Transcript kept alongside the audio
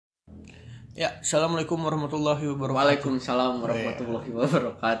Ya, assalamualaikum warahmatullahi wabarakatuh. Waalaikumsalam warahmatullahi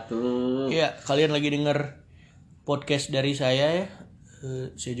wabarakatuh. Ya, kalian lagi denger podcast dari saya ya.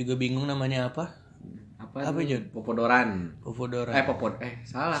 Saya juga bingung namanya apa. Apa Jod? Popodoran.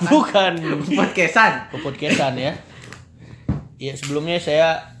 Salah kan? Bukan. Podcastan ya. Ya, sebelumnya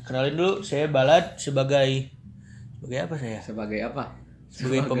saya kenalin dulu, saya Balad sebagai apa saya? Sebagai apa?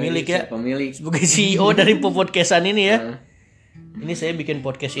 Sebagai pemilik ya. Pemilik. Sebagai CEO dari podcastan ini ya. Ini saya bikin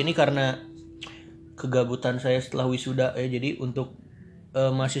podcast ini karena kegabutan saya setelah wisuda ya. Jadi untuk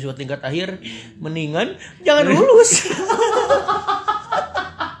mahasiswa tingkat akhir mendingan jangan lulus.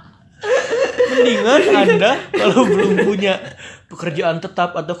 Mendingan Anda kalau belum punya pekerjaan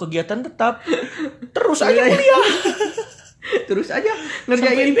tetap atau kegiatan tetap terus aja kuliah. Terus aja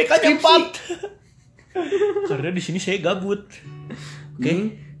ngerjain IPK-nya 4. Karena di sini saya gabut.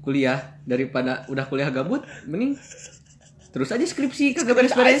 Oke, kuliah daripada udah kuliah gabut, mending terus aja skripsi kagak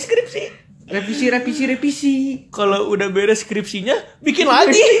beres-beres. Skripsi. Revisi. Kalau udah beres skripsinya, bikin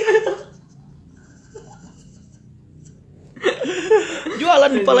lagi.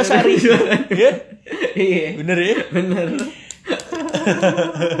 Jualan di Palasari. Ya? Iya. Bener ya? Bener.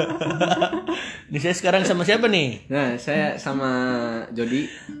 Ini saya sekarang sama siapa nih? Nah, saya sama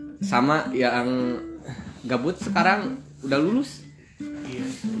Jody, sama yang gabut sekarang udah lulus.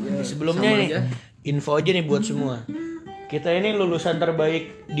 Iya. Sebelumnya nih, info aja nih buat semua. Kita ini lulusan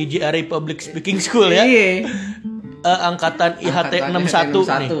terbaik di JRI Public Speaking School ya. Iya. Angkatan IHT 61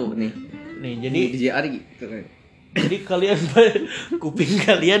 nih. Nih, jadi di JRI. Jadi kalian kuping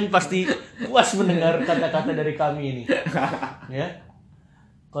kalian pasti puas mendengar kata-kata dari kami ini. Ya.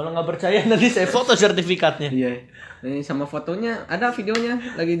 Kalau nggak percaya nanti saya foto sertifikatnya. Iya. Ini sama fotonya, ada videonya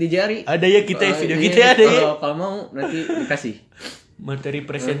lagi di JRI. Ada ya kita video kita ada ya. Kalau mau nanti dikasih. Materi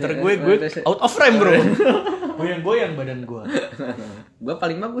presenter gue out of frame bro. Goyang-goyang badan gue. Gue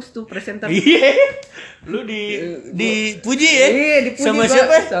paling bagus tuh presenter. Iya. Lu dipuji ya? Iya, dipuji sama gua.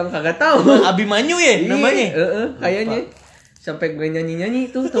 siapa? Sama kagak tahu. Abimanyu ya namanya? Kayaknya. Sampai gue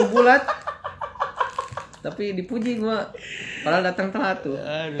nyanyi-nyanyi tuh bulat. Tapi dipuji gue. Padahal datang telat tuh.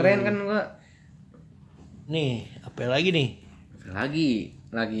 Aduh. Keren kan gue. Nih, apa lagi nih?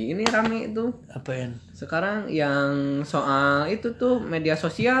 Lagi ini rame tuh. Apaan? Sekarang yang soal itu tuh media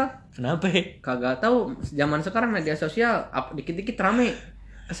sosial. Kenapa? Kagak tahu zaman sekarang media sosial dikit-dikit rame.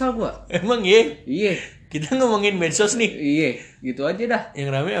 Kesal gua. Emang ya? Iya. Kita ngomongin medsos nih. Iya, gitu aja dah. Yang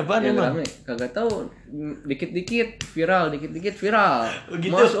rame apaan Yang emang? rame. Kagak tahu dikit-dikit viral. Oh,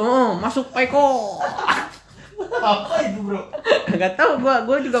 gitu? Masuk Peko. Apa itu, Bro? Kagak tahu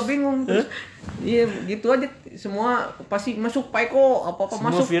gua juga bingung. Terus, iya, gitu aja semua pasti masuk Peko, apa-apa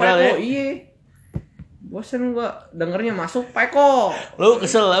semua masuk viral, Peko. ya? Iya. Bosen gua dengernya masuk Peko. Lu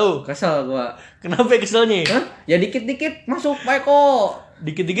kesel lu? Kesel gua. Kenapa keselnya? Hah? Ya dikit-dikit masuk Peko.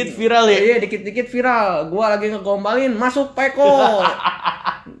 Dikit-dikit viral ya? Iya, dikit-dikit viral. Gua lagi ngegombalin masuk Peko.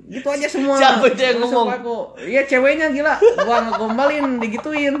 Gitu aja semua. Siapa itu yang masuk ngomong? Peko. Iya, ceweknya gila. Gua ngegombalin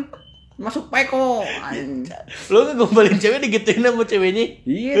digituin. Masuk Peko. Lu ngegombalin cewek digituin sama ceweknya?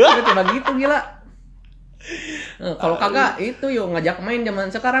 Iya, tiba-tiba gitu gila. Kalau kagak itu yuk ngajak main zaman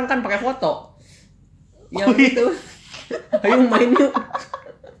sekarang kan pakai foto. Yang itu. Ayo main yuk.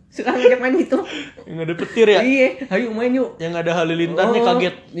 Sekarang ngajak main itu. Yang ada petir ya? Iya, ayo main yuk. Yang ada halilintarnya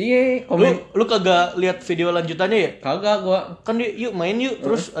kaget. Iya, Lu kagak lihat video lanjutannya ya? Kagak gua. Kan dia yuk main yuk,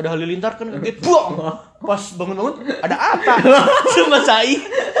 terus ada halilintar kan kaget. Buang. Pas bangun-bangun ada Ata sama Sai.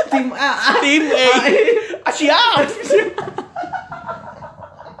 Tim A. Siap.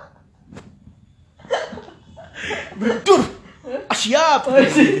 Bentur. Siap.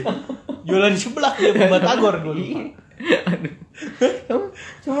 Jualan sebelah dia Batagor dulu.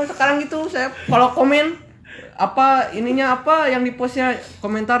 Cuma sekarang gitu saya kalau komen apa ininya apa yang di postnya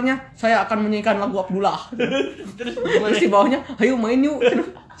komentarnya saya akan menyanyikan lagu Abdullah. Terus di bawahnya ayo main yuk.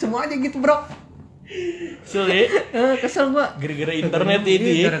 Semua aja gitu bro. Kesel ya? Kesel gua. Gara-gara internet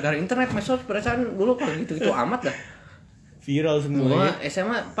ini. Gara-gara internet medsos perasaan dulu kalau gitu-gitu amat dah. Viral semua. Gua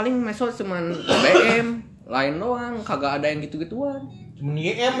SMA paling medsos cuman BM, lain doang, kagak ada yang gitu-gituan. Cuman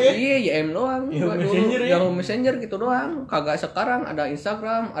YM ya? Iya, YM doang. Yahoo Gua Messenger dulu, ya? Yahoo Messenger gitu doang. Kagak sekarang ada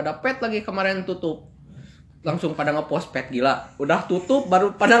Instagram, ada Pet lagi kemarin tutup. Langsung pada ngepost Pet gila. Udah tutup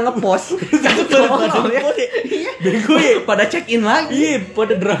baru pada ngepost. Iya. Bego ya? Pada check in lagi. Iya,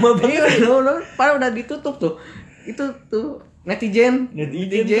 pada drama banget. Iya, pada udah ditutup tuh. Itu tuh netizen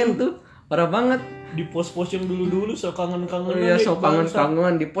tuh parah banget. Di post-post yang dulu-dulu so kangen-kangen. Iya, so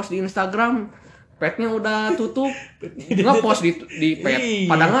kangen-kangen di post di Instagram. Petnya udah tutup, nge-post di Pet,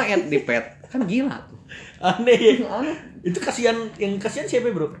 pada nge-add di Pet, kan gila tuh. Aneh ya. Itu kasihan, yang kasihan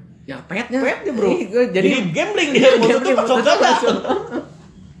siapa bro? Ya Petnya bro. Jadi gambling dia, mau tutup atau enggak?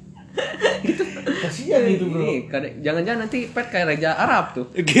 Gitu kasihan itu bro. Jangan-jangan nanti pet kayak Raja Arab tuh.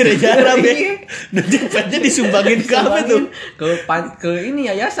 Kayak Raja Arab ya. Nanti petnya disumbangin ke apa tuh? Ke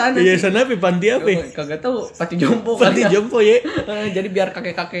ini yayasan. Yayasan apa? Panti apa? Kagak tahu, panti jompo. Panti jompo ya. Jadi biar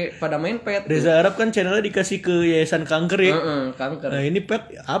kakek-kakek pada main pet. Reza Arab kan channelnya dikasih ke yayasan kanker ya. Kanker. Nah ini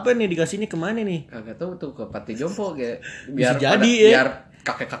pet apa nih dikasihnya kemana nih? Kagak tahu tuh ke panti jompo kayak biar jadi ya. Biar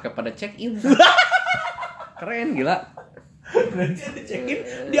kakek-kakek pada check in. Keren gila. Berarti check in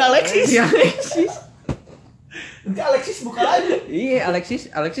di Alexis. Nanti Alexis buka lagi. Iya,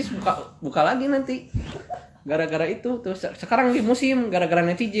 Alexis buka lagi nanti. Gara-gara itu tuh sekarang di musim gara-gara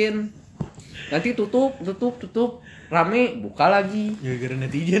netizen. Nanti tutup, rame, buka lagi. Gara-gara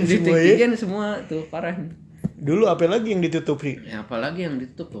netizen semua tuh parah. Dulu apa lagi yang ditutup sih? Ya apalagi yang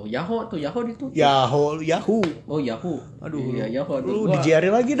ditutup tuh. Yahoo ditutup. Yahoo. Oh, Yahoo. Aduh. Iya, Yahoo. Lu di-JR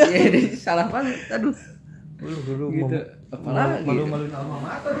lagi dah. Iya, salah banget. Aduh. Lu gitu. Apalagi malu-maluin alma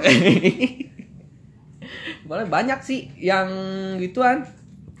mater. Malah banyak sih yang gituan.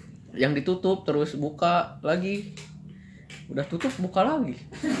 Yang ditutup terus buka lagi. Udah tutup buka lagi.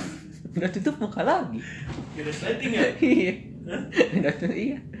 Udah tutup buka lagi. Ada sliding ya? Iya.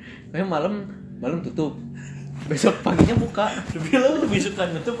 Iya. Kayak malam tutup. Besok paginya buka. Lu lebih suka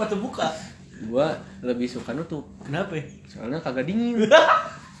nutup atau buka? Gua lebih suka nutup. Kenapa? Soalnya kagak dingin.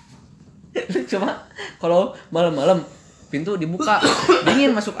 Cuma kalau malam-malam pintu dibuka,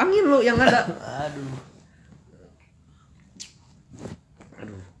 dingin masuk angin lu yang ada. Aduh.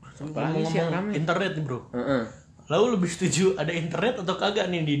 Apalagi sih yang rame. Internet nih, Bro. Lalu lebih setuju ada internet atau kagak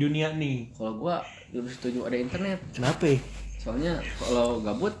nih di dunia nih? Kalau gua lebih setuju ada internet. Kenapa? Soalnya kalau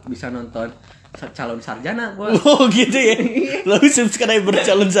gabut bisa nonton calon sarjana gua. Oh gitu ya. Lalu subscriber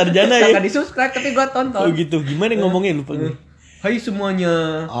calon sarjana ya. Kagak di-subscribe tapi gua tonton. Oh gitu. Gimana ngomongnya lupa gue. Hai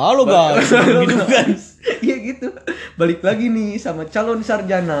semuanya. Halo guys. Gitu kan. Iya gitu. Balik lagi nih sama calon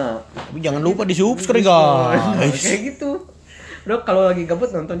sarjana. Tapi jangan lupa di-subscribe guys. Kayak gitu. Bro, kalau lagi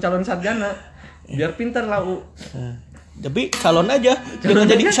gabut nonton calon sarjana biar pintar lah. Tapi calon aja. Jangan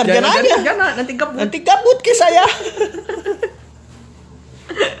jadi sarjana aja. Sarjana nanti gabut ke saya.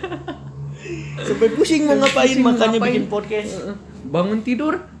 Sampai pusing mau ngapain makanya bikin podcast. Bangun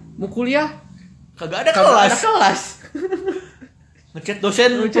tidur, mau kuliah, kagak ada kelas. Ngechat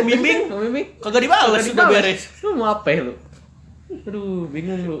dosen pembimbing, kagak dibalas, udah beres. Lu mau apa lu? Aduh,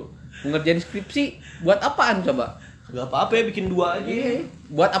 bingung lu. Mau ngerjain skripsi buat apaan coba? Kagak apa-apa ya bikin 2 aja.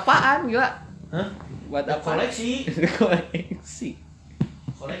 Buat apaan gila? Hah? Buat apa? Koleksi.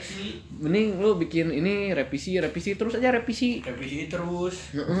 Mending lu bikin ini revisi terus aja revisi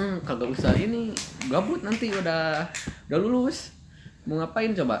terus. Kagak usah ini gabut nanti udah lulus mau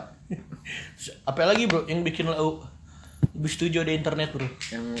ngapain coba. Apalagi bro yang bikin lu lebih setuju ada internet bro?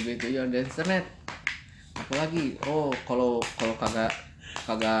 Yang lebih setuju ada internet apalagi kalau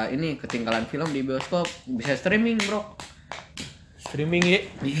kagak ini ketinggalan film di bioskop bisa streaming bro. Streaming ya?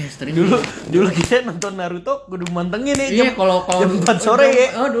 Iya streaming. Dulu kita nonton Naruto kudu mantengin ya jam 4 sore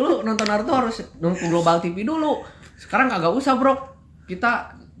ya. Dulu nonton Naruto harus nonton Global TV dulu. Sekarang kagak usah bro.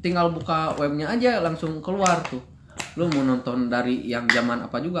 Kita tinggal buka webnya aja langsung keluar tuh. Lu mau nonton dari yang zaman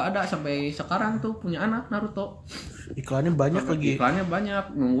apa juga ada sampai sekarang tuh punya anak Naruto. Iklannya banyak lagi. Iklannya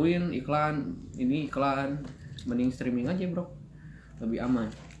banyak, nungguin iklan. Mending streaming aja bro. Lebih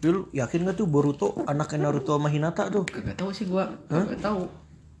aman. Lu yakin gak tuh Boruto anaknya Naruto sama Hinata tuh? Kagak tahu sih gua. Kagak tahu.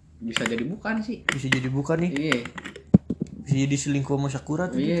 Bisa jadi bukan sih. Bisa jadi bukan nih. Iya. Bisa jadi selingkuh sama Sakura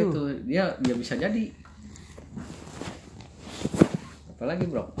tuh iya, gitu. Tuh. Dia bisa jadi. Apalagi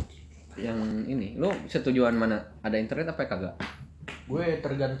bro? Yang ini, lu setujuan mana? Ada internet apa kagak? Gue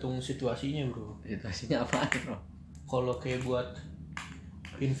tergantung situasinya bro. Situasinya apa bro? Kalau kayak buat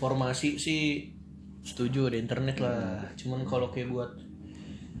informasi sih setuju ada internet lah. Cuman kalau kayak buat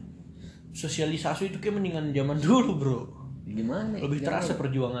sosialisasi itu kayak mendingan zaman dulu bro. Gimana? Lebih terasa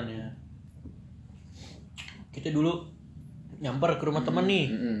perjuangannya. Kita dulu nyamper ke rumah teman nih.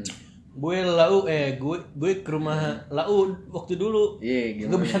 Gue ke rumah lau waktu dulu. Iya,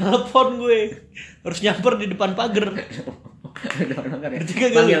 gak bisa nelpon gue. Harus nyamper di depan pagar.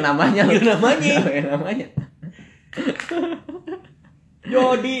 Panggil namanya.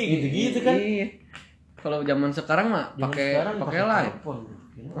 Jody gitu kan. Iya. Kalau zaman sekarang mah pakai line.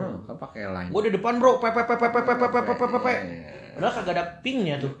 Pakai line. Gue di depan bro, padahal kagak ada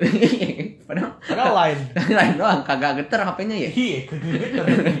pingnya tuh. Padahal line. Line doang, kagak geter HP-nya ya. Iya,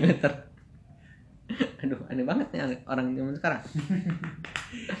 geter. Aduh, aneh banget nih orang zaman sekarang.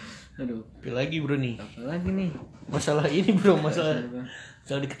 Aduh, apa lagi bro nih? Apa lagi nih? Masalah ini bro, masalah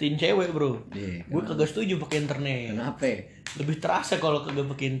deketin cewek bro. Gue kagak setuju pakai internet. Kenapa? Lebih terasa kalau kagak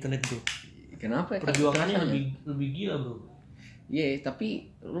pakai internet bro. Kenapa? Perjuangannya lebih gila bro. Iya,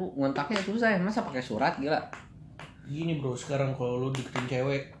 tapi lu ngontaknya susah ya, masa pakai surat gila. Gini bro, sekarang kalau lu deketin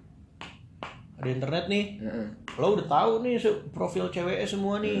cewek, ada internet nih, lo udah tahu nih profil ceweknya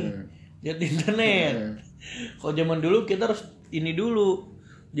semua nih, lihat di internet. Kalau zaman dulu kita harus ini dulu,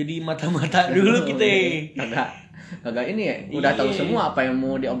 jadi mata-mata dulu kita. Kagak ini ya, udah tahu semua apa yang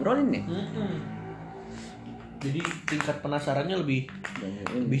mau diobrolin nih. Jadi tingkat penasarannya lebih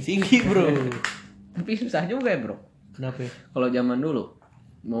tinggi bro. Tapi susah juga ya bro. Kenapa? Kalau zaman dulu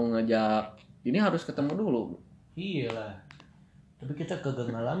mau ngajak ini harus ketemu dulu. Iyalah. Tapi kita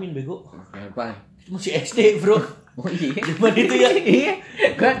kagak ngalamin bego. Apa? Itu masih SD bro. Oh iya. Zaman itu ya. Iya.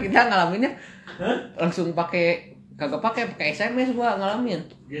 Kita ngalaminnya langsung pakai pakai SMS gua ngalamin.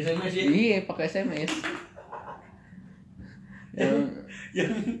 Di SMS ya? Iya, pakai SMS.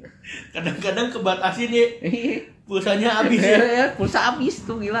 Yang kadang-kadang kebatasin ya. Iya. Pulsanya habis ya. Pulsa habis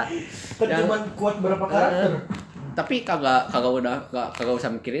tuh gila. Kan cuma kuat berapa karakter. Tapi kagak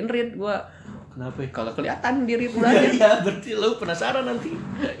usah mikirin read gua. Kenapa? Kagak kelihatan di read ulangnya. Ya berarti lu penasaran nanti.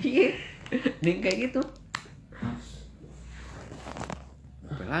 Iya. Nih kayak gitu.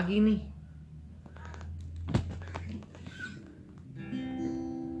 Apa lagi nih?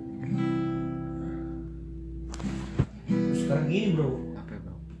 Sekarang gini bro. Apa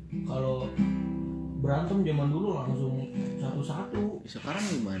bro? Kalau berantem zaman dulu langsung satu-satu. Sekarang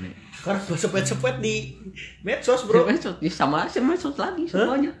gimana? Sekarang sepet-sepet di medsos bro. Medsos, sama medsos lagi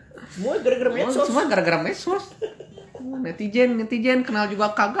semuanya. Semua gara-gara medsos. Semua gara-gara medsos. Netizen kenal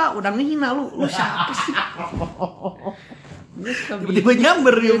juga kagak, udah ngehina lu siapa sih? Tiba-tiba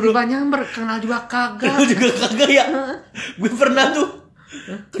nyamber ya bro. Tiba-tiba nyamber, kenal juga kagak. Kenal juga kagak ya. Gue pernah tuh.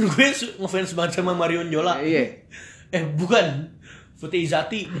 Kan gue ngefans banget sama Marion Jola. Iya. Bukan. Fathia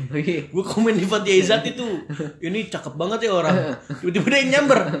Izati. Iya. Gue komen di Fathia Izati tuh. Ini cakep banget ya orang. Tiba-tiba dia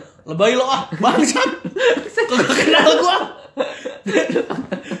nyamber. Lebay lo bangsat. Kagak kenal gue.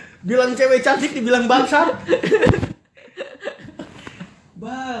 Bilang cewek cantik dibilang bangsat.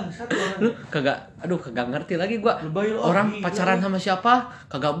 Bangsat orang. Lu kagak ngerti lagi gua. Lebay lo, orang gila. pacaran sama siapa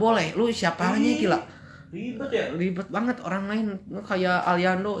kagak boleh. Lu siapanya gila. Ribet ya. Ribet banget orang lain. Lu kayak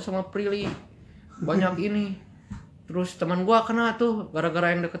Aliando sama Prilly. Banyak ini. Terus teman gua kena tuh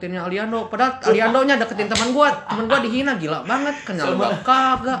gara-gara yang deketinnya Aliando. Padahal Aliandonya deketin teman gua dihina gila banget. Kenal gua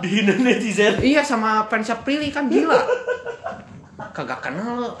kagak. Dihina netizen. Iya sama fansnya Prilly kan gila. Kagak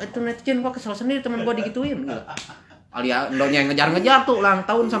kenal lo itu netizen, gua kesel sendiri teman gua digituin gila. Aliandonya yang ngejar-ngejar tuh ulang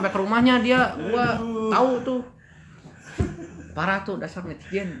tahun sampai ke rumahnya dia, gua tahu tuh. Parah tuh dasar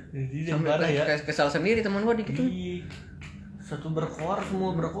netizen. Sampai parah ya. Kesel sendiri teman gua digituin. Satu berkoar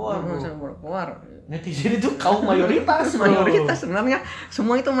semua berkoar. Berkoar. Netizen itu kaum mayoritas, mayoritas sebenarnya.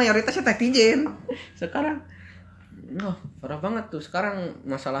 Semua itu mayoritasnya netizen. Sekarang parah banget tuh. Sekarang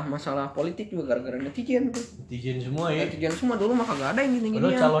masalah politik juga gara-gara netizen tuh. Netizen semua ya. Netizen semua dulu mah kagak ada yang gini-gini.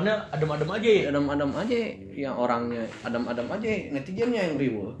 Padahal calonnya adem-adem aja ya. Adem-adem aja, yang orangnya adem-adem aja, netizennya yang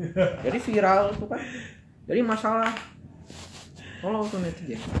ribut. Jadi viral tuh kan. Jadi masalah. Kalau tuh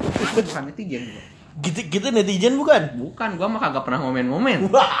netizen. Bukan netizen juga. Gitu netizen bukan? Bukan, gua mah kagak pernah ngomen-ngomen.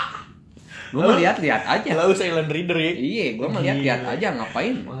 Gua mah lihat-lihat aja. Lalu silent reader ya. Iya, gua mah lihat-lihat aja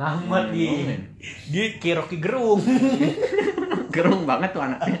ngapain. Pengamat dia kayak Rocky Gerung. Gerung banget tuh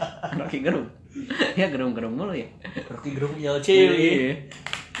anaknya. Rocky Gerung. Ya gerung-gerung mulu ya. Rocky Gerung ILC. Iya.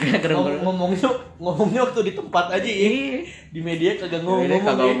 Ya ngomongnya waktu di tempat aja ya. Di media kagak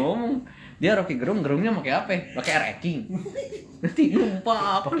ngomong. Dia Rocky gerungnya pakai apa? Pakai air king. Nanti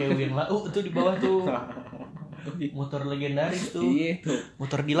numpak. Pakai wing lau itu di bawah tuh. Motor legendaris tuh. Iya tuh.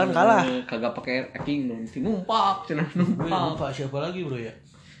 Motor Dilan kalah. Kagak pakai air king dong. Nanti numpak, Lupa siapa lagi bro ya?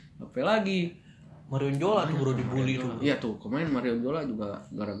 Apa lagi? Marion Jola tuh bro dibully tuh. Iya tuh, kemarin Marion Jola juga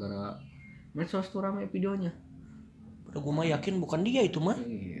gara-gara medsos tuh ramai videonya. Udah gue mah yakin bukan dia itu mah.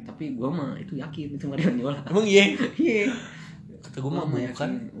 Iya, tapi gue mah itu yakin itu Marion Jola. Emang iya? Iya. Kata gue mah bukan.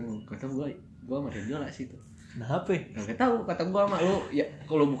 Kata gue Marion Jola sih tuh. Kenapa? Gak tahu, kata gue mah lu ya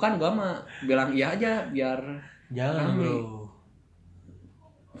kalau bukan gue mah bilang iya aja biar jangan rame. Bro.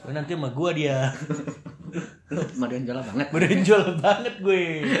 Soalnya nanti sama gue dia. Lu Marion Jola banget. Marion Jola banget gue.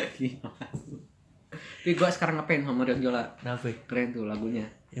 Tapi gue sekarang ngapain sama Marion Jola? Kenapa? Keren tuh lagunya.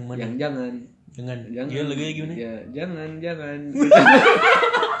 Yang mana? Yang jangan. Dia lagunya gimana? Ya, jangan.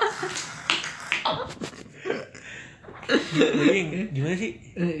 Gimana sih?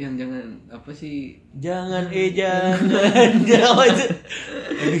 Yang jangan apa sih? Jangan jangan itu.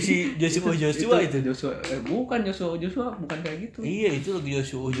 Lagu si Joshua itu. Bukan Joshua bukan kayak gitu. Iya, itu lagu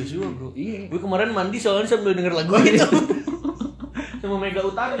Joshua, bro. Iya. Gue kemarin mandi soalnya sambil denger lagu itu. Sama Mega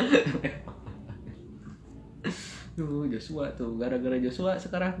Utami. Tuh Joshua tuh gara-gara Joshua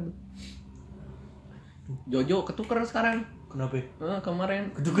sekarang. Jojo ketuker sekarang. Kenapa?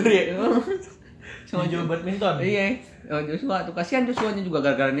 Kemarin Ketuker ya? sama Jual badminton. Iya. Joshua tuh kasihan Joshua-nya juga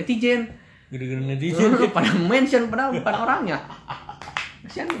gara-gara netizen. Gara-gara netizen. Pada mention padahal bukan orangnya.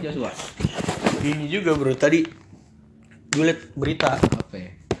 Kasihan Joshua. Ini juga bro, tadi gue liat berita Apa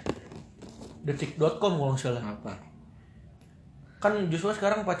ya? detik.com kalau nggak salah. Apa? Kan Joshua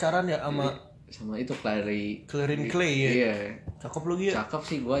sekarang pacaran ya Sama itu Clarin Clay ya. Iya. Cakep lu ya. Cakep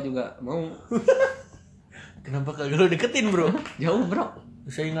sih, gua juga mau. Kenapa kagak lu deketin bro? Jauh bro.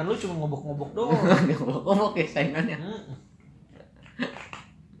 Saingan lu cuma ngobok-ngobok doang. Ngomong ya saingannya.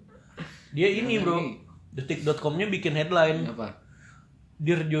 Dia ini bro, detik.com-nya bikin headline. Apa?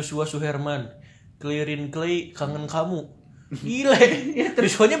 Dear Joshua Suherman, Clarin Clay kangen kamu. Gile.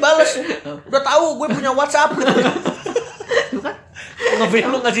 Joshua-nya bales. Udah tahu gue punya WhatsApp. Bukan? Ngapain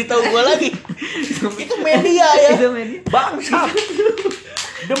lu ngasih tahu gue lagi? Itu media ya. Itu media. Bangsat.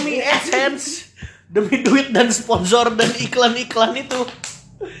 Demi AdSense, demi duit dan sponsor dan iklan-iklan itu.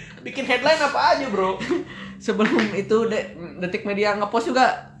 Bikin headline apa aja, bro? Sebelum itu Detik Media ngepost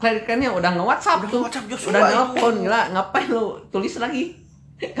juga klarikannya udah nge-WhatsApp tuh. Udah nelpon, gila. Ngapain lu tulis lagi?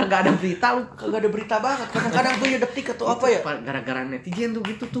 Kagak ada berita lu. Kagak ada berita banget. Kadang-kadang tuh ya Detik atau apa ya? Gara-gara netizen tuh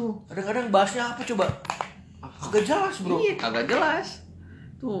gitu tuh. Kadang-kadang bahasnya apa coba? Kagak jelas, bro. Iya, kagak jelas.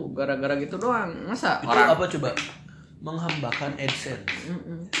 Tuh gara-gara gitu doang. Masa itu orang apa coba? Menghambakan AdSense.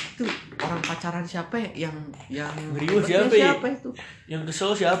 Itu orang pacaran siapa ya? Yang Ngerius siapa ya? itu? Yang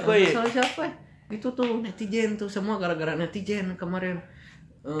kesel siapa Yang ya? kesel siapa? Itu tuh netizen tuh, semua gara-gara netizen kemarin.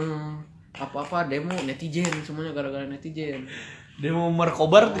 Apa-apa demo netizen, semuanya gara-gara netizen. Dia mau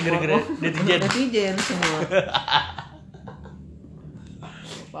markobar tuh gara-gara netizen. Netizen semua.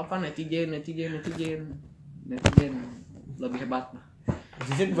 Apa netizen lebih hebat.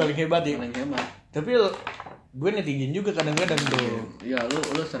 Netizen paling hebat ya. Paling hebat. Tapi gue netizen juga kadang-kadang tuh. Ya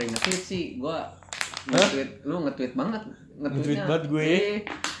lu sering nge-tweet sih, gua nge-tweet banget. Nge-tweet banget gue.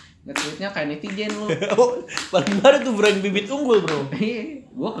 Nge-tweetnya kayak netizen lu. Oh, paling baru tuh brand bibit unggul, bro. Iya,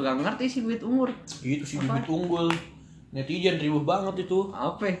 gua kagak ngerti sih bibit unggul. Itu sih bibit unggul. Netizen ribuh banget itu.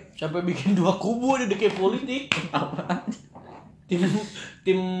 Apa? Sampai bikin 2 kubu ada kayak politik. Apa?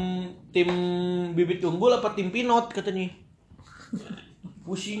 Tim bibit unggul apa tim pinot katanya.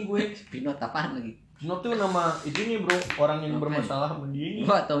 Pusing gue. Pinot apaan lagi? Pinot tuh nama itunya, bro, orang yang bermasalah sama dia ini.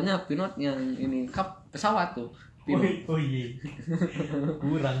 Gua taunya Pinot yang ini pesawat tuh. Pinot. Oh iya.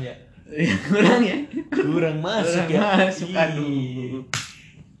 Kurang ya. Kurang ya? Kurang masuk ya. Masuk, aduh.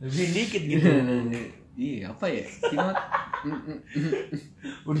 Lebih dikit gitu. Iya, apa ya? Pinot.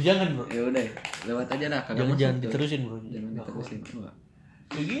 Udah jangan, bro. Ya udah, lewat aja dah, kagak Jangan masuk tuh. diterusin, bro. Jangan diterusin. Wah.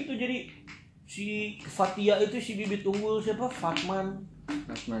 Kayak gitu jadi si Fatia itu si bibit unggul siapa? Fatman.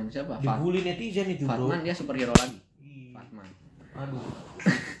 Fatman siapa? Dibully netizen itu, bro. Fatman dia superhero lagi. Ih, Fatman. Aduh.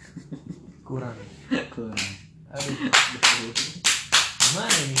 Kurang. Aduh.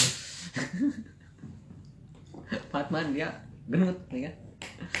 Gimana ini? Fatman dia gendut, ya kan?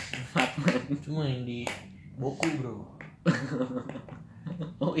 Fatman. Cuma yang di Boku, bro.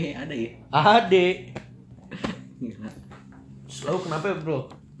 Oh iya, ada ya? Ade. Gila. Lalu kenapa ya, bro?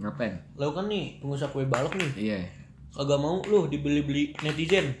 Ngapain? Lalu kan nih pengusaha kue balok nih. Iya. Kagak mau lu dibeli-beli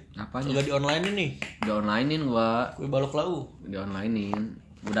netizen. Apanya? Kagak di online nih. Di onlinein gua. Kue balok lau. Di onlinein.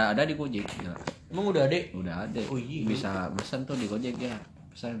 Udah ada di Gojek ya. Emang udah ada? Udah ada. Oh iya. Bisa pesan tuh di Gojek ya.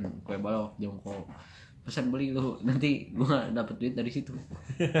 Pesan kue balok jongkok. Pesan beli lu. Nanti gua dapet duit dari situ.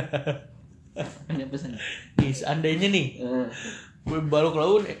 Ada pesan. Nih seandainya nih kue balok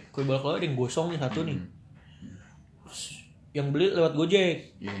lau ada yang gosong nih satu nih. Yang beli lewat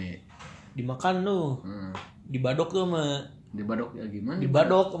Gojek. Iya. Dimakan tuh. Dibadok tuh sama Dibadok ya gimana?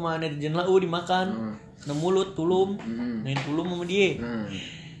 dibadok sama netizen lau dimakan. Nah mulut tulum. Main tulum sama dia.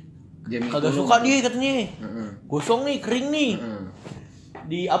 Kagak suka dia katanya. Gosong nih, kering nih.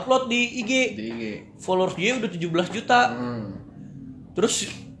 Di-upload di IG. Di IG. Followers dia udah 17 juta. Terus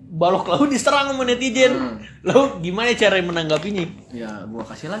balok lau diserang sama netizen. Lalu gimana cara menanggapinya? Ya gua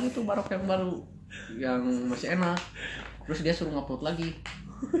kasih lagi tuh barok yang baru, yang masih enak. Terus dia suruh ngupload lagi.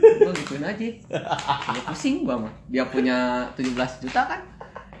 Gua gituin aja. Gua pusing gua mah. Dia punya 17 juta kan.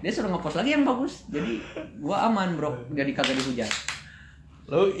 Dia suruh ngepost lagi yang bagus. Jadi gua aman, bro. Jadi kagak dihujat.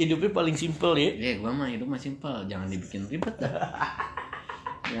 Lalu hidupnya paling simpel ya. Iya, gua mah hidup mah simpel, jangan dibikin ribet dah.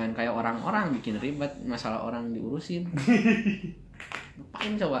 Jangan kayak orang-orang bikin ribet, masalah orang diurusin.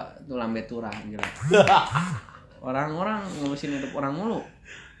 Ngapain coba tuh lambe turah gila. Orang-orang ngurusin hidup orang mulu.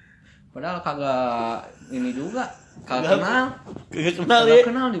 Padahal kagak ini juga, kagak kenal. Ya. Kagak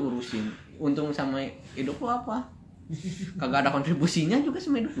kenal diurusin. Untung sama hidup lu apa? Kagak ada kontribusinya juga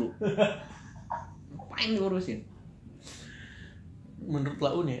sama hidup lu. Ngapain diurusin? Menurut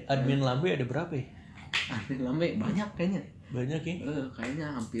lau nih, admin Lambe ada berapa ya? Admin Lambe banyak kayaknya. Banyak ya. Kayaknya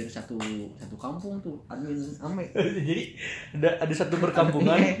hampir satu kampung tuh admin Lambe. Jadi ada satu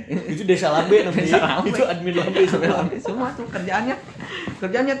perkampungan itu desa Lambe namanya. Desa Lambe. Itu admin Lambe semua. Semua tuh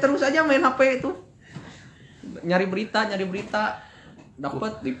kerjaannya terus aja main HP itu. Nyari berita,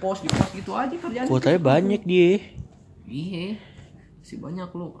 dapat di post gitu aja kerjaan. Kuotanya banyak dia. Iya. Masih banyak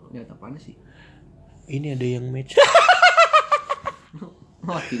lu. Lihat apaan sih? Ini ada yang match.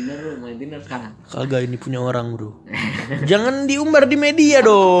 Tinder lu, main Tinder sekarang. Kagak, ini punya orang, Bro. Jangan diumbar di media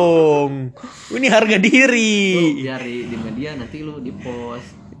dong. Ini harga diri. Lu biar di media nanti lu di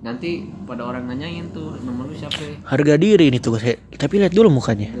post. Nanti pada orang nanyain tuh nomor lu siapa. Harga diri ini tuh saya. Tapi lihat dulu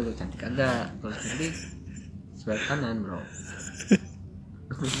mukanya. Lu cantik kagak? Kalau cantik swipe kanan, Bro.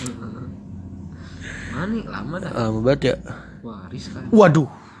 Mani lama dah. Lama banget ya. Wah, Rizka. Waduh.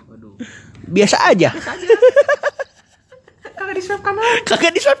 Biasa aja. Kagak di swipe kanan.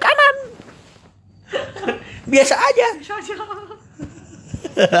 Kagak di swipe kanan. Biasa aja.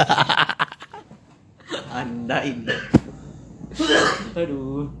 Anda ini.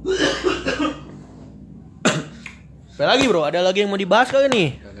 Aduh. Apa lagi, Bro? Ada lagi yang mau dibahas kali nih?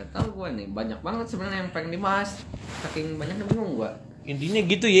 Kagak tahu gua nih. Banyak banget sebenarnya yang pengen dibahas. Saking banyaknya bingung gua. Intinya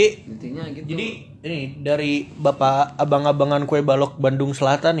gitu, Ye. Intinya gitu. Jadi ini dari Bapak abang-abangan kue balok Bandung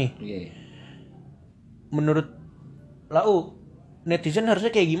Selatan nih. Iya. Menurut Lau, netizen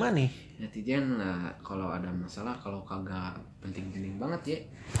harusnya kayak gimana nih? Netizen lah kalau ada masalah kalau kagak penting-penting banget ya.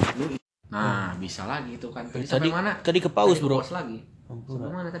 Lu bisa lagi tuh kan. Tadi sampai mana? Tadi ke paus, Bro. Paus lagi.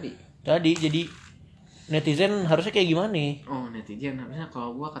 Sampai mana tadi? Tadi jadi netizen harusnya kayak gimana nih? Oh, netizen harusnya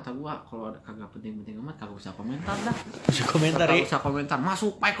kata gua kalau ada kagak penting-penting amat kagak usah komentar dah. Bisa komentar ya. Kagak usah komentar,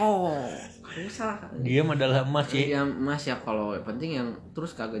 masuk Peko. Kagak usah. Dia adalah Mas ya. Dia Mas ya kalau penting yang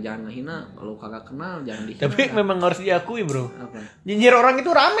terus kagak jangan ngehina, kalau kagak kenal jangan dihina. Tapi memang harus diakui, Bro. Apa? Nyinyir orang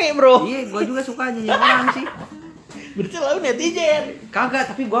itu rame, Bro. Iya, gua juga suka nyinyir orang sih. Berarti Lau netizen.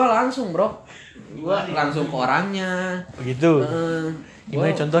 Kagak, tapi gua langsung, Bro. Gua langsung ke orangnya. Begitu.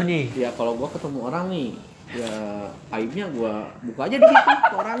 Gimana Gua- contohnya? Ya kalau gua ketemu orang nih, ya aibnya gua buka aja di situ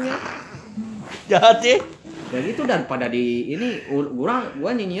ke orangnya. Jahat ya. Ya gitu, dan pada di ini gua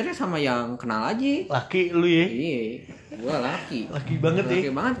nyinyirnya sama yang kenal aja. Laki lu ya. Iya, gua laki. Laki banget ya.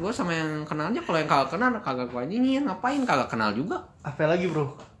 Laki banget gua sama yang kenal aja. Kalau yang kagak kenal kagak gua nyinyir, ngapain kagak kenal juga. Apa lagi,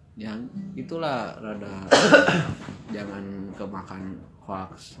 Bro? Yang itulah rada jangan kemakan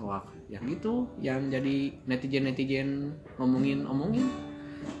hoax yang gitu, yang jadi netizen ngomongin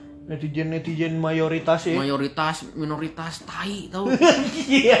Netizen mayoritas ya. mayoritas minoritas tai tau.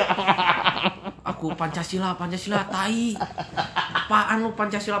 Iya. Aku Pancasila tai. Apaan lu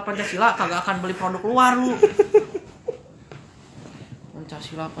Pancasila kagak akan beli produk luar lu.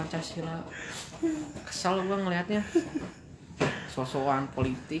 Pancasila kesal gua ngelihatnya. Sosokan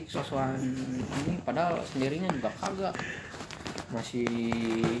politik, sosokan ini padahal sendirinya juga kagak. Masih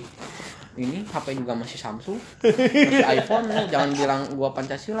ini HP juga masih Samsung, masih iPhone, lu jangan bilang gua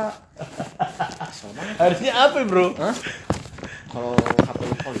Pancasila. Kesel banget. Harusnya apa, Bro? Hah? Kalau HP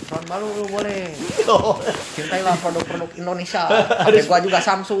lu Polytron baru lu boleh. Cintailah produk-produk Indonesia. HP gua juga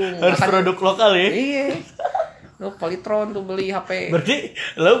Samsung. Harus Makanya- produk lokal ya. Iya. Lu Polytron tuh beli HP. Berarti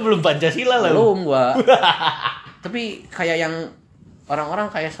lo belum Pancasila lah. Belum gua. Tapi kayak yang orang-orang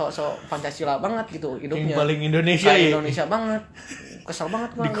kayak sok-sok Pancasila banget gitu hidupnya. Yang paling Indonesia kayak ya. Indonesia banget. Kesel banget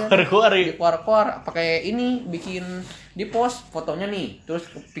gua liat. Dikeluar-keluar ya. Dikeluar-keluar pakai ini bikin di post fotonya nih, terus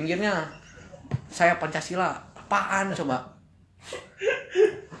pinggirnya saya Pancasila. Apaan coba?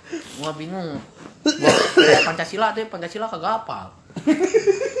 Gua bingung. Saya Pancasila tuh Pancasila kagak hafal.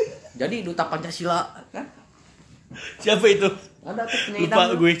 Jadi duta Pancasila kan? Siapa itu? Ada tuh penyanyi Lupa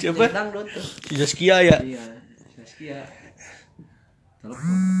dangdut. gue, siapa? Penyanyi dangdut tuh. Si Zaskia ya. Iya, Saskia.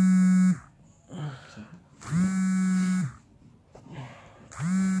 Telepon.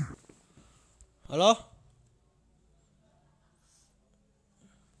 Halo?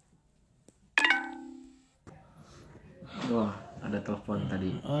 Wah, ada telepon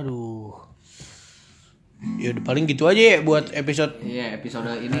tadi. Aduh. Ya udah paling gitu aja ya buat episode Iya, episode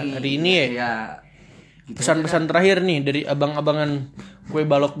ini. Hari ini ya? Iya. Gitu pesan-pesan terakhir nih dari abang-abangan kue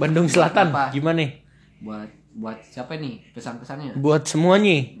balok Bandung Selatan. Apa? Gimana nih? Buat siapa nih pesan-pesannya? Buat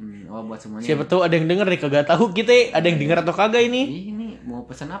semuanya. Buat semuanya. Siapa tahu ada yang denger nih, kagak tahu kita ada yang denger atau kagak ini. Ini mau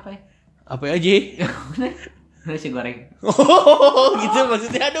pesan apa ya? Apa aja? Nasi goreng. Oh, gitu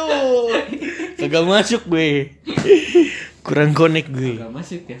maksudnya. Aduh. Kagak masuk gue. Kurang connect gue. Gak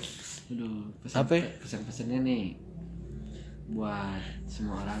masuk ya. Aduh, Apa ya? pesan-pesannya nih buat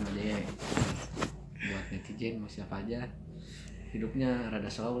semua orang aja ya. Buat netizen mau siapa aja. Hidupnya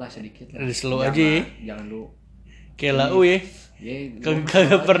rada slow lah sedikit lah. Rada slow aja ya. Jangan lu Kayak lau ya. Ya,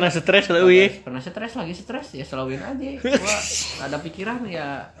 Kagak pernah stres lau ya. pernah stres ya selaluin aja. Gua ada pikiran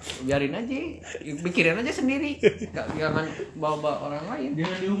ya biarin aja, pikirin aja sendiri. Jangan bawa orang lain.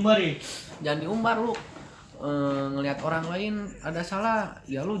 Jangan diumbar ya. Jangan diumbar lu. Ngelihat orang lain ada salah,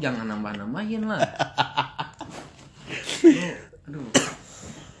 ya lu jangan nambah-nambahin lah. Aduh.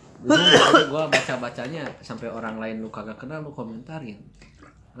 Dulu gua baca-bacanya sampai orang lain lu kagak kenal lu komentarin.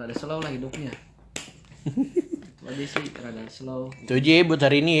 Rada slow lah hidupnya. Tadi sih rada slow. Itu aja buat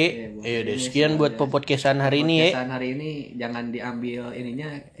hari ini ya. Iya, Udah sekian buat podcastan hari ini ya. Podcastan hari ini jangan diambil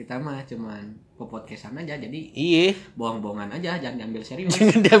ininya, kita mah cuman podcastan aja, jadi Iya. bohong-bohongan aja, jangan diambil serius.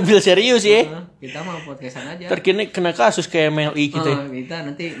 Jangan diambil serius ya. Kita mah podcastan aja. Terkini kena kasus kayak MLI kita. Kita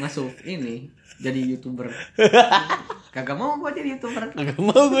nanti masuk ini jadi YouTuber. Kagak mau gua jadi YouTuber. Gak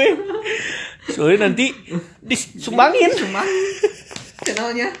mau gue. Soalnya nanti disumbangin.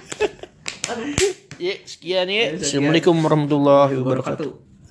 Channelnya. Ya, sekian ya. Assalamualaikum warahmatullahi wabarakatuh.